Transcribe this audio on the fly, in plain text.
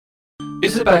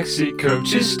It's the Backseat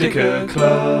Coaches Sticker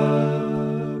Club.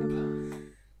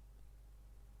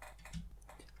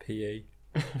 PE.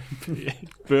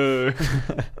 Boo.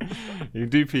 You can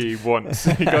do PE once.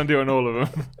 You can't do it on all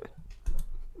of them.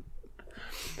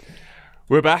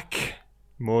 We're back.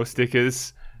 More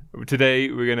stickers. Today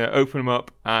we're going to open them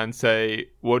up and say,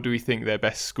 what do we think their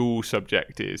best school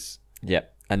subject is?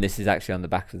 Yep. And this is actually on the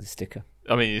back of the sticker.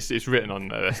 I mean, it's written on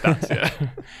their stats, yeah.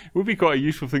 It would be quite a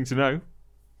useful thing to know.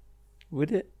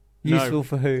 Would it? No. Useful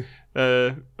for who?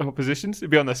 Oppositions? It'd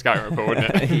be on their scouting report,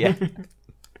 wouldn't it? Yeah.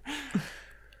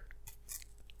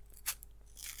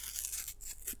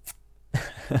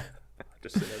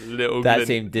 Just in a little That glint.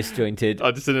 seemed disjointed.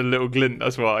 I just in a little glint,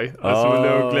 that's why. I saw a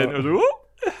little glint. I was like,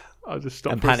 whoop! I just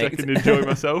stopped And for panicked. a second to enjoy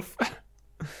myself.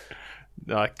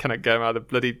 No, I cannot get them out of the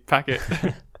bloody packet.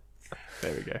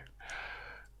 There we go.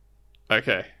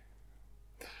 Okay.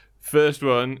 First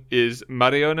one is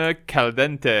Mariona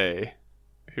Caldente,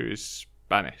 who is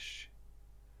Spanish.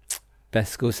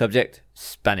 Best school subject?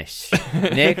 Spanish.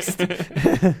 Next.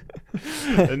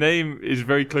 Her name is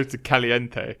very close to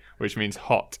caliente, which means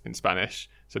hot in Spanish.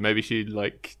 So maybe she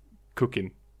like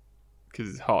cooking because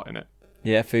it's hot in it.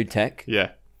 Yeah, food tech.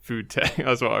 Yeah, food tech.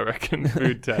 That's what I reckon.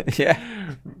 Food tech. Yeah.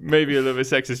 Maybe a little bit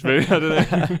sexist, maybe. I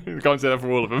don't know. Can't say that for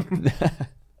all of them.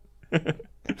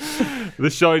 The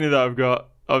shiny that I've got,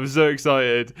 I'm so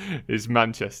excited, is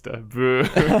Manchester. Boo.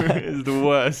 It's the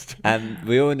worst. And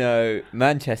we all know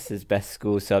Manchester's best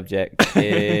school subject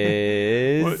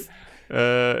is...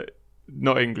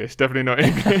 Not English. Definitely not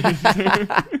English.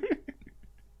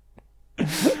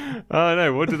 I don't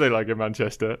know. What do they like in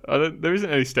Manchester? There isn't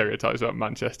any stereotypes about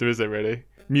Manchester, is there really?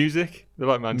 Music? They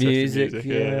like Manchester music.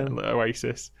 Yeah. Like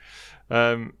Oasis.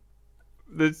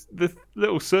 The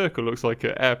little circle looks like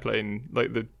an airplane,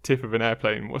 like the tip of an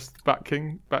airplane. What's the back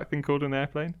thing called an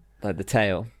airplane? Like the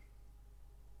tail.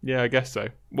 Yeah, I guess so.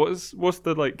 What's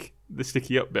the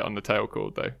sticky up bit on the tail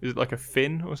called though? Is it like a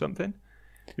fin or something?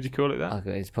 Would you call it that?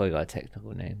 Okay, it's probably got a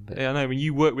technical name. But Yeah, I know. When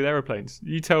you work with aeroplanes,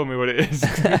 you tell me what it is.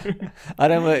 I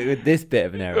don't work with this bit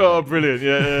of an aeroplane. Oh, brilliant!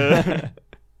 Yeah.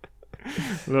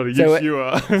 Lot of use you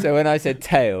are. So when I said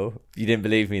tail, you didn't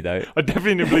believe me though. I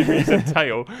definitely didn't believe when you said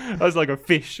tail. That was like a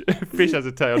fish. Fish has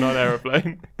a tail, not an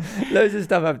aeroplane. Loads of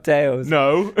stuff have tails.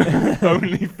 No,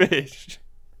 only fish.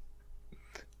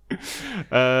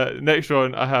 Next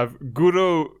one, I have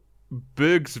Guro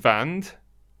Bergsvand,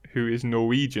 who is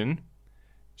Norwegian.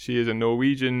 She is a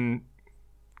Norwegian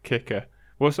kicker.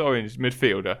 What's the orange?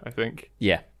 Midfielder, I think.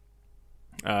 Yeah.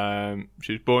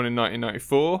 She was born in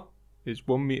 1994. Is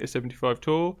 1.75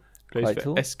 tall. Plays Quite for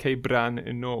tall. SK Brann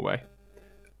in Norway.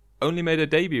 Only made her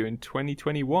debut in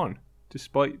 2021,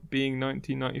 despite being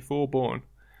 1994 born.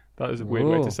 That is a weird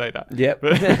way Whoa. to say that. Yep.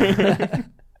 But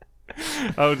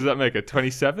how old does that make her?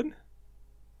 27?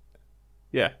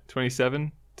 Yeah,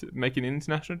 27 to make an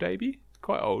international debut.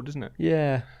 Quite old, isn't it?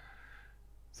 Yeah.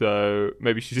 So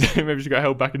maybe she got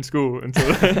held back in school until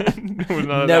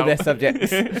No best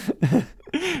subjects.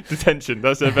 Detention.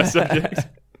 That's her best subject.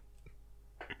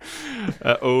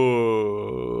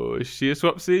 Is she a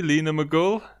Swapsy? Lena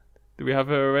McGull? Do we have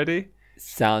her already?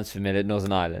 Sounds familiar.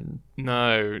 Northern Ireland.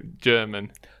 No,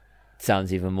 German.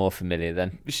 Sounds even more familiar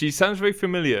then. She sounds very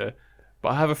familiar,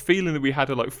 but I have a feeling that we had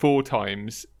her like 4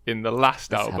 times in the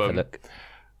last Let's album. have a look.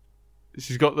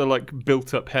 She's got the like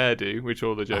built-up hairdo, which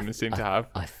all the Germans seem to have.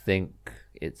 I think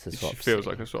it's a swap. She feels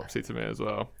like a Swapsy to me as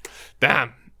well.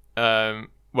 Damn.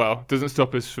 Well, doesn't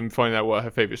stop us from finding out what her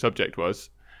favourite subject was.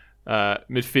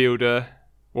 Midfielder,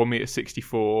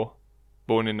 1.64 m,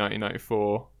 born in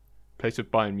 1994, plays for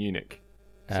Bayern Munich.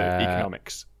 So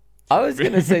economics. I was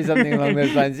going to say something along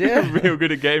those lines, yeah. Real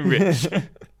good at getting rich.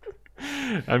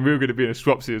 And real good at being a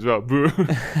Swapsy as well. Boo.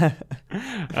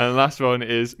 And the last one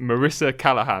is Marissa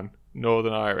Callahan,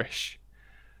 Northern Irish.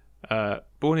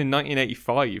 Born in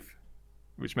 1985,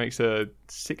 which makes her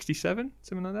 67,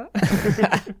 something like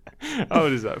that. How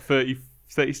old is that?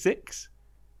 36?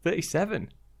 37?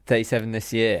 37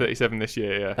 this year. 37 this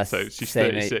year, yeah. That's so she's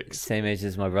same 36. Same age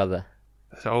as my brother.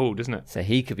 That's old, isn't it? So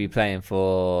he could be playing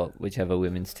for whichever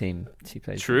women's team she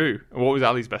plays. True. And what was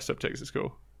Ali's best subjects at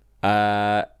school? He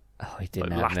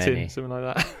didn't Like have Latin, many. something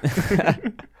like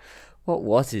that. What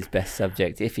was his best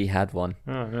subject if he had one?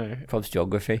 Oh, no. Probably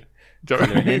geography.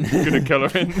 Colouring in. Good at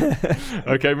colouring.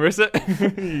 Okay, Marissa,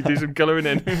 you do some colouring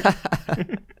in.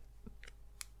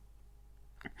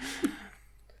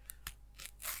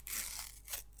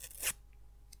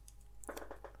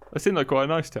 That seemed like quite a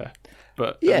nice tear,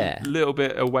 but Yeah. a little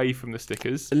bit away from the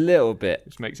stickers, A little bit,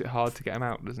 which makes it hard to get them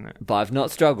out, doesn't it? but I've not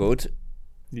struggled.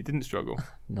 You didn't struggle.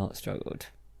 Not struggled.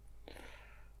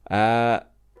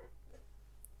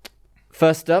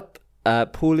 First up,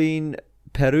 Pauline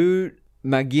Peru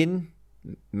Magnin,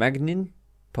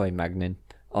 probably Magnin,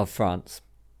 of France.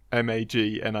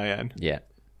 Magnin. Yeah.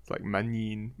 It's like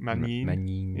Magnin.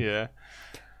 Magnin.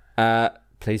 Yeah.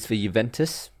 Plays for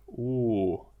Juventus.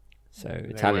 Ooh. So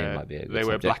Italian might be a good They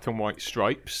wear subject. black and white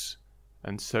stripes,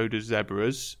 and so do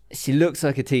zebras. She looks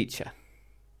like a teacher.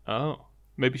 Oh,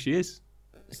 maybe she is.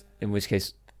 In which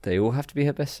case, they all have to be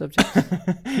her best subject.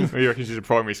 You reckon she's a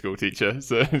primary school teacher,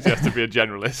 so she has to be a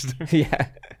generalist. Yeah.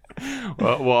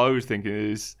 Well, what I was thinking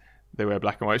is they wear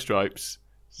black and white stripes.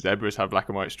 Zebras have black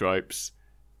and white stripes.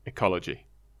 Ecology.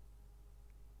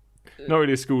 Not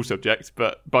really a school subject,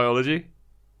 but biology.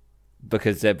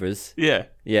 Because zebras. Yeah.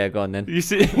 Yeah, go on then. You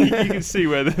see, you can see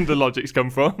where the logic's come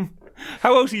from.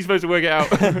 How else are you supposed to work it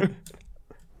out?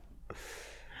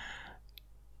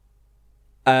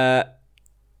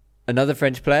 Another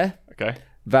French player, Okay.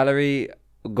 Valerie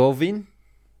Gauvin,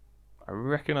 I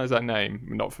recognise that name,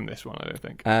 not from this one, I don't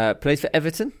think. plays for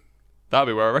Everton. That'll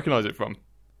be where I recognise it from.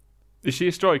 Is she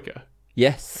a striker?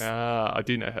 Yes. I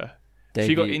do know her. Debut.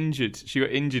 She got injured. She got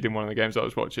injured in one of the games I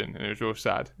was watching, and it was real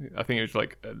sad. I think it was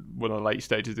like one of the late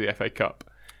stages of the FA Cup.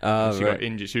 Oh, She right. got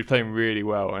injured. She was playing really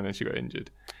well, and then she got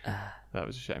injured. That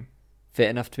was a shame. Fit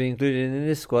enough to be included in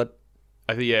this squad.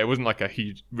 I think, yeah, it wasn't like a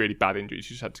huge, really bad injury. She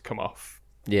just had to come off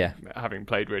Yeah. having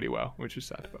played really well, which was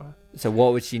sad for So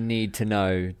what would she need to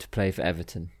know to play for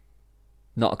Everton?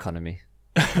 Not economy.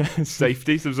 her.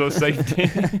 Safety, some sort of safety.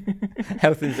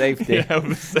 Health and safety. Yeah, health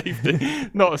and safety.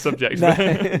 Not a subject, No.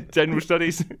 but general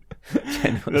studies.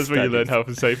 That's where you learn health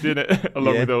and safety, innit?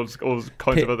 Along with all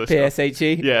kinds of other stuff.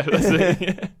 PSHE. Yeah, that's it.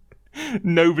 Yeah.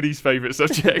 Nobody's favourite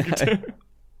subject.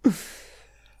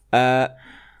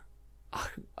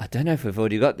 I don't know if we've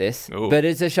already got this, Ooh. but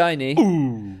it's a shiny.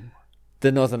 Ooh.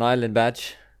 The Northern Ireland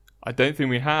badge. I don't think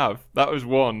we have. That was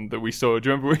one that we saw. Do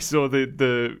you remember we saw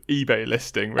the eBay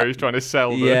listing where he was trying to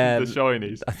sell the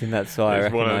shinies? I think that's why I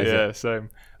It's one of- recognise it. yeah, same.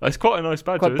 It's quite a nice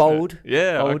badge. Quite isn't it? bold.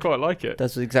 Yeah, I Bold. quite like it.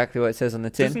 That's exactly what it says on the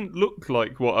tin. Doesn't look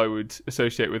like what I would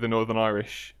associate with the Northern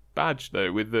Irish badge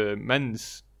though. With the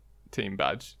men's team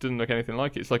badge, doesn't look anything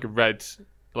like it. It's like a red,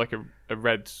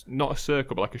 not a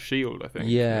circle, but like a shield. I think.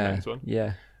 the Yeah, men's one.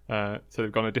 yeah. So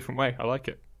they've gone a different way. I like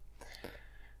it.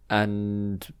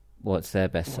 And what's their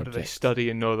best What do they subject? study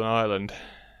in Northern Ireland?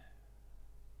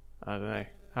 I don't know.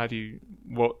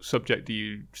 What subject do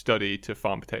you study to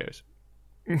farm potatoes?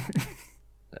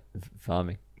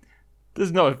 Farming.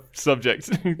 There's not a subject.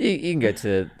 You can go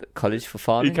to college for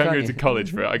farming. You can can't go to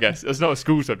college for it, I guess. It's not a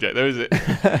school subject, though, is it?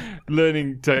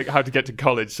 Learning how to get to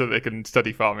college so they can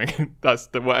study farming. That's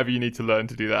whatever you need to learn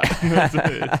to do that. That's what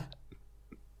it is.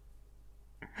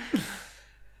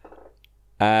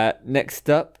 Next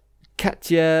up,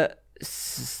 Katja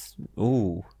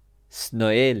Snoelis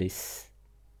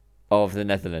of the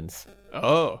Netherlands.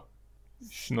 Oh,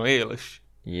 Schnoelish.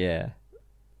 Yeah.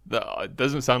 That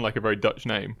doesn't sound like a very Dutch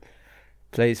name.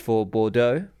 Plays for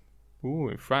Bordeaux. Ooh,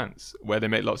 in France, where they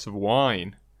make lots of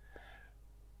wine.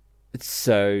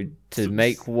 So to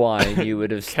make wine, you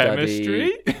would have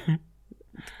Chemistry? studied.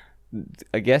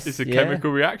 I guess It's a yeah.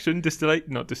 chemical reaction.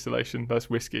 Not distillation. That's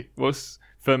whiskey. What's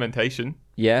fermentation?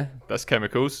 Yeah. That's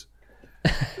chemicals.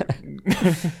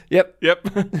 Yep. Yep.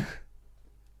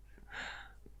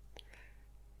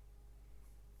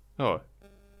 Oh.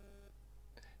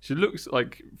 She looks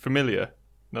like familiar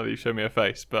now that you've shown me her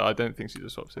face, but I don't think she's a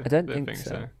swapsy. I don't think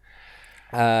so.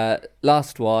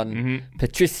 Last one, Mm-hmm.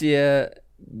 Patricia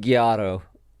Guiaro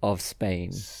of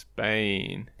Spain.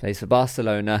 Spain. Plays for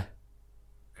Barcelona.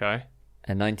 Okay.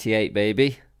 A 98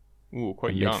 baby. Ooh,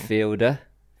 quite A young. midfielder.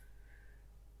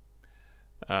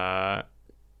 What are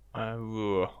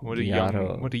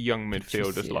Guiaro. young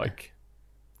midfielders Patricia. like?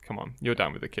 Come on, you're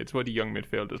down with the kids. What are young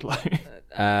midfielders like?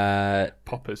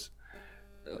 Poppers.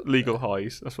 Legal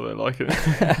highs. That's what they're like.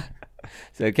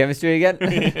 So chemistry again.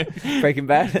 Breaking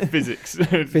Bad. Physics.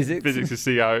 Physics. Physics to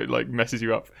see how it like messes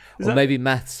you up. Or maybe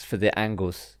maths for the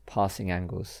angles, passing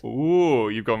angles. Ooh,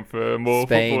 you've gone for more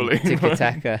Spain, footballing.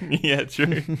 tiki-taka. Yeah,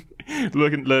 true.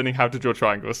 Learning how to draw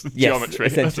triangles. Yes, Geometry.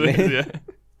 That's what it essentially. is,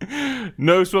 yeah.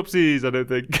 No swapsies, I don't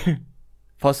think.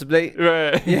 Possibly.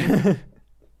 Right. Yeah.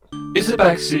 It's a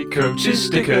Backseat Coaches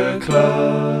Sticker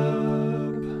Club.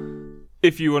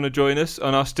 If you want to join us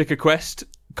on our sticker quest,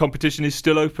 competition is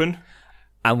still open.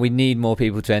 And we need more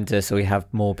people to enter so we have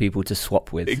more people to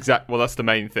swap with. Well, that's the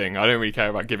main thing. I don't really care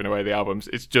about giving away the albums.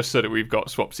 It's just so that we've got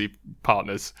swapsy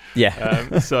partners.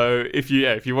 Yeah. So if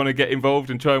you want to get involved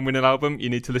and try and win an album, you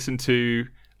need to listen to,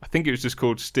 I think it was just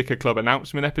called Sticker Club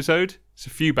Announcement episode. It's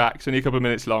a few back, only a couple of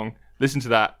minutes long. Listen to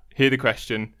that, hear the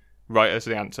question, write us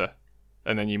the answer,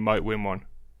 and then you might win one.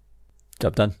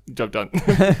 Job done. Job done.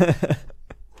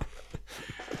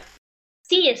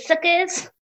 See you, suckers.